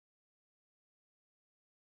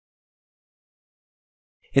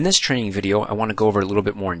In this training video, I want to go over a little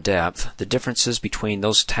bit more in depth the differences between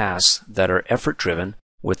those tasks that are effort-driven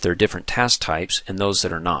with their different task types and those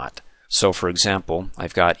that are not. So for example,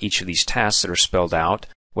 I've got each of these tasks that are spelled out,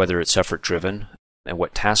 whether it's effort-driven and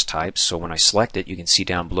what task types. So when I select it, you can see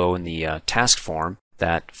down below in the task form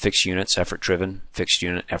that fixed units, effort-driven, fixed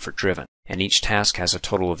unit, effort-driven. And each task has a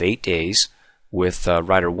total of 8 days with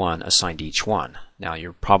Writer 1 assigned to each one. Now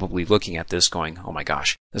you're probably looking at this going, oh my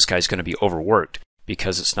gosh, this guy's going to be overworked,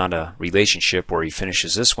 because it's not a relationship where he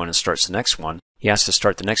finishes this one and starts the next one. He has to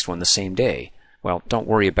start the next one the same day. Well, don't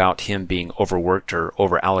worry about him being overworked or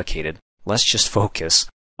overallocated. Let's just focus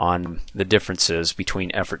on the differences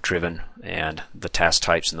between effort-driven and the task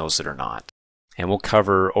types and those that are not. And we'll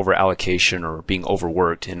cover overallocation or being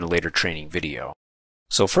overworked in a later training video.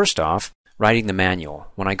 So first off, writing the manual.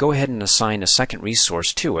 When I go ahead and assign a second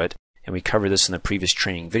resource to it, and we covered this in the previous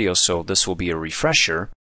training video, so this will be a refresher.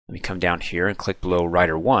 Let me come down here and click below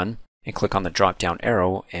Writer 1 and click on the drop down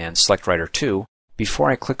arrow and select Writer 2. Before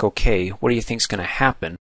I click OK, what do you think is going to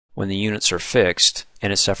happen when the units are fixed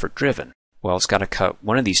and it's effort driven? Well, it's got to cut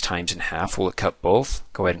one of these times in half. Will it cut both?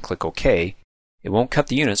 Go ahead and click OK. It won't cut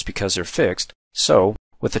the units because they're fixed. So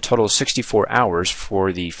with a total of 64 hours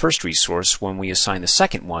for the first resource, when we assign the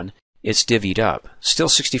second one, it's divvied up. Still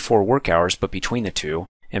 64 work hours, but between the two,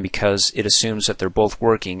 and because it assumes that they're both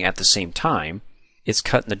working at the same time, it's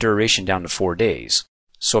cutting the duration down to 4 days.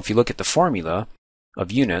 So if you look at the formula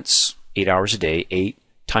of units, 8 hours a day, 8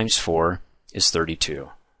 times 4 is 32.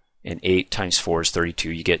 And 8 times 4 is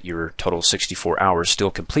 32. You get your total 64 hours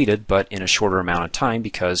still completed, but in a shorter amount of time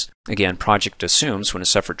because, again, project assumes when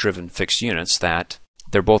it's effort-driven fixed units that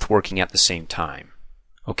they're both working at the same time.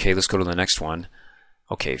 Okay, let's go to the next one.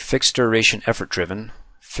 Okay, fixed duration effort-driven,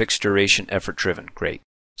 fixed duration effort-driven. Great.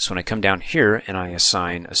 So when I come down here and I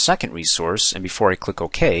assign a second resource, and before I click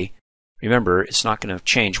OK, remember it's not going to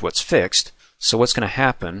change what's fixed. So what's going to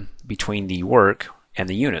happen between the work and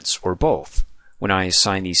the units, or both, when I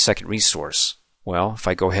assign the second resource? Well, if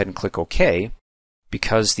I go ahead and click OK,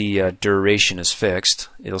 because the duration is fixed,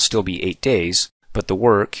 it'll still be 8 days, but the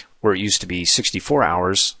work, where it used to be 64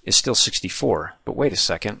 hours, is still 64. But wait a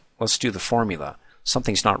second, let's do the formula.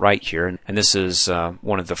 Something's not right here, and this is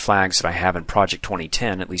one of the flags that I have in Project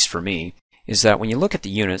 2010, at least for me, is that when you look at the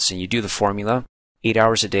units and you do the formula, 8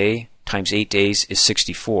 hours a day times 8 days is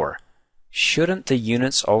 64. Shouldn't the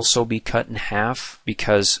units also be cut in half?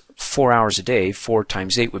 Because 4 hours a day, 4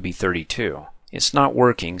 times 8 would be 32. It's not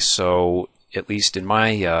working, so at least in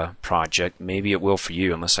my project, maybe it will for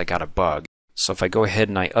you unless I got a bug. So if I go ahead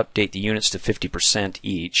and I update the units to 50%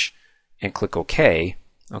 each and click OK,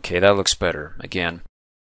 okay, that looks better. Again,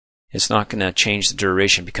 it's not going to change the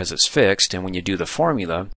duration because it's fixed, and when you do the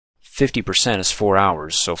formula, 50% is 4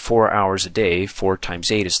 hours. So 4 hours a day, 4 times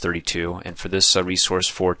 8 is 32, and for this resource,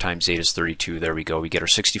 4 times 8 is 32. There we go. We get our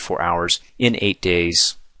 64 hours in 8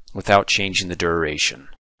 days without changing the duration.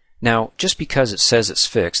 Now, just because it says it's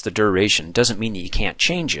fixed, the duration, doesn't mean that you can't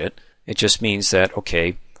change it. It just means that,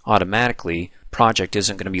 okay, automatically, project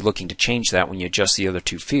isn't going to be looking to change that when you adjust the other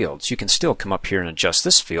two fields. You can still come up here and adjust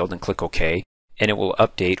this field and click OK, and it will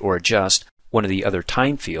update or adjust one of the other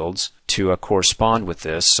time fields to correspond with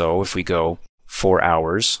this. So if we go 4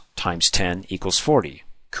 hours times 10 equals 40.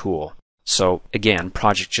 Cool. So again,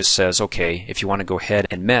 project just says, okay, if you want to go ahead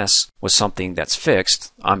and mess with something that's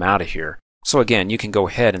fixed, I'm out of here. So again, you can go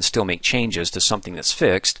ahead and still make changes to something that's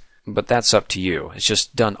fixed, but that's up to you. It's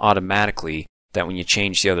just done automatically that when you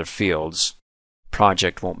change the other fields,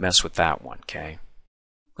 project won't mess with that one, okay?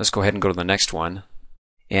 Let's go ahead and go to the next one.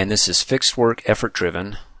 And this is fixed work effort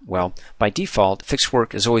driven. Well, by default, fixed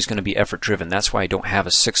work is always going to be effort driven. That's why I don't have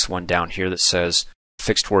a sixth one down here that says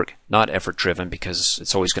fixed work not effort driven, because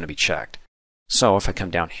it's always going to be checked. So if I come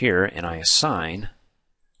down here and I assign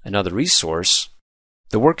another resource,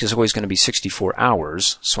 the work is always going to be 64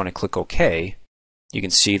 hours. So when I click OK, you can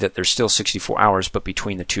see that there's still 64 hours, but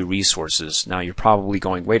between the two resources. Now you're probably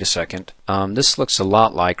going, wait a second, this looks a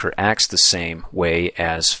lot like or acts the same way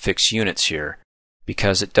as fixed units here,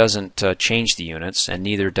 because it doesn't change the units, and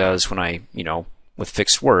neither does when I, with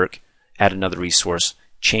fixed work, add another resource,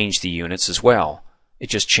 change the units as well. It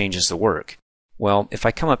just changes the work. Well, if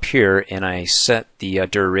I come up here and I set the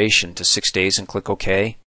duration to 6 days and click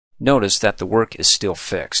OK, notice that the work is still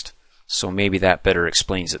fixed. So maybe that better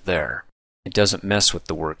explains it there. It doesn't mess with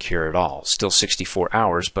the work here at all. Still 64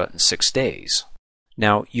 hours, but in 6 days.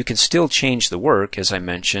 Now, you can still change the work, as I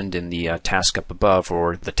mentioned in the task up above,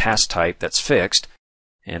 or the task type that's fixed.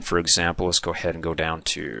 And for example, let's go ahead and go down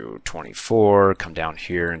to 24, come down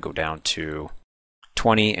here and go down to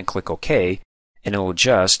 20 and click OK, and it will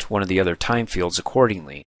adjust one of the other time fields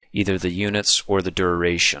accordingly. either the units or the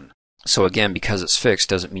duration. So again, because it's fixed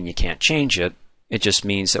doesn't mean you can't change it. It just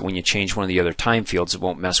means that when you change one of the other time fields, it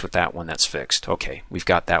won't mess with that one that's fixed. Okay, we've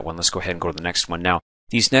got that one. Let's go ahead and go to the next one. Now,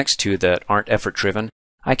 these next two that aren't effort driven,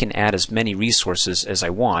 I can add as many resources as I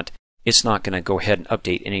want. It's not going to go ahead and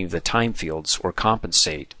update any of the time fields or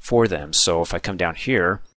compensate for them. So if I come down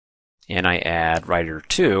here and I add writer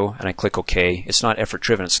 2 and I click OK, it's not effort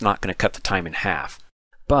driven. It's not going to cut the time in half.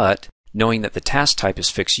 But knowing that the task type is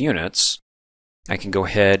fixed units, I can go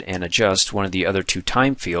ahead and adjust one of the other two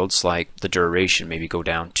time fields, like the duration, maybe go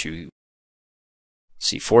down to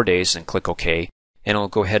 4 days and click OK, and it'll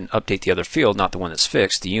go ahead and update the other field, not the one that's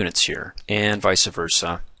fixed, the units here, and vice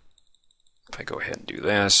versa. If I go ahead and do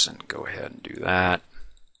this and go ahead and do that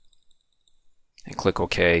and click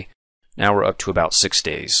OK, now we're up to about 6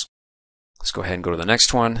 days. Let's go ahead and go to the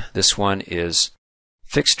next one. This one is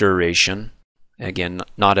fixed duration. Again,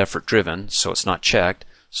 not effort driven, so it's not checked.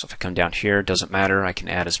 So if I come down here, it doesn't matter. I can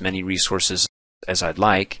add as many resources as I'd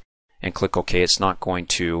like and click OK. It's not going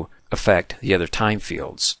to affect the other time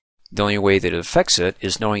fields. The only way that it affects it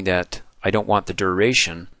is knowing that I don't want the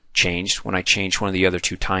duration changed when I change one of the other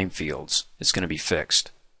two time fields. It's going to be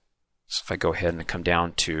fixed. So if I go ahead and come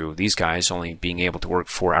down to these guys only being able to work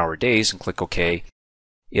 4-hour days and click OK,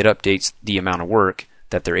 it updates the amount of work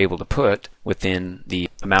that they're able to put within the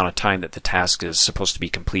amount of time that the task is supposed to be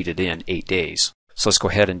completed in, 8 days. So let's go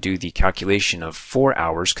ahead and do the calculation of 4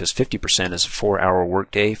 hours, because 50% is a 4-hour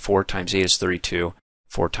workday. 4 times 8 is 32.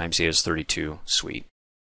 4 times 8 is 32. Sweet.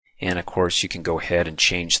 And of course, you can go ahead and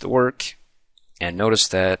change the work. And notice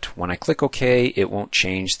that when I click OK, it won't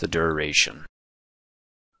change the duration. In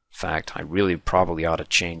fact, I really probably ought to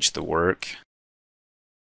change the work.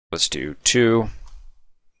 Let's do 2.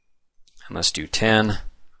 And let's do 10.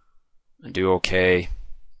 And do OK.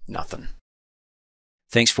 Nothing.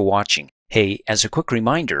 Thanks for watching. Hey, as a quick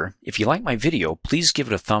reminder, if you like my video, please give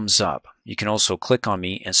it a thumbs up. You can also click on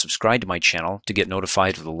me and subscribe to my channel to get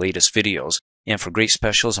notified of the latest videos. And for great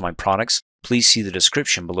specials on my products, please see the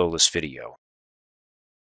description below this video.